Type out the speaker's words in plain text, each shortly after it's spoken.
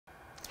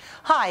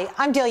Hi,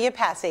 I'm Delia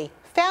Passy,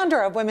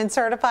 founder of Women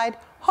Certified,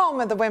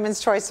 home of the Women's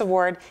Choice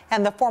Award,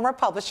 and the former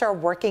publisher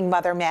of Working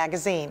Mother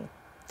magazine.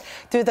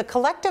 Through the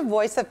collective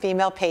voice of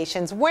female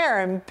patients, we're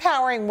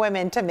empowering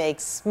women to make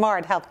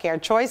smart healthcare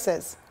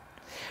choices.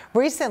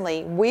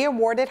 Recently, we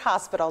awarded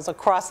hospitals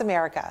across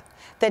America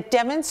that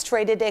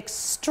demonstrated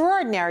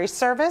extraordinary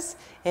service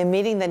in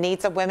meeting the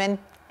needs of women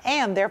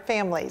and their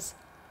families.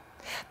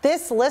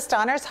 This list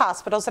honors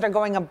hospitals that are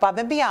going above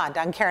and beyond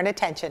on care and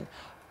attention,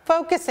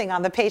 focusing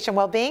on the patient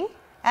well-being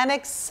and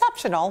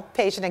exceptional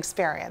patient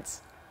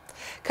experience.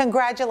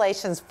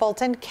 Congratulations,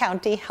 Fulton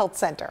County Health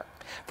Center,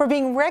 for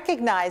being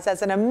recognized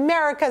as an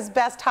America's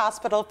Best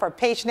Hospital for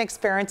Patient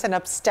Experience in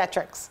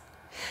Obstetrics.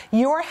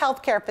 Your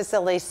healthcare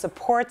facility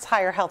supports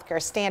higher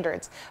healthcare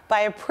standards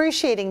by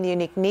appreciating the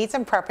unique needs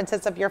and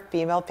preferences of your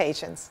female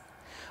patients.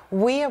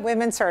 We at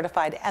Women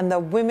Certified and the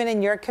women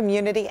in your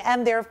community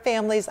and their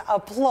families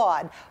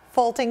applaud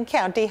Fulton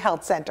County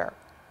Health Center.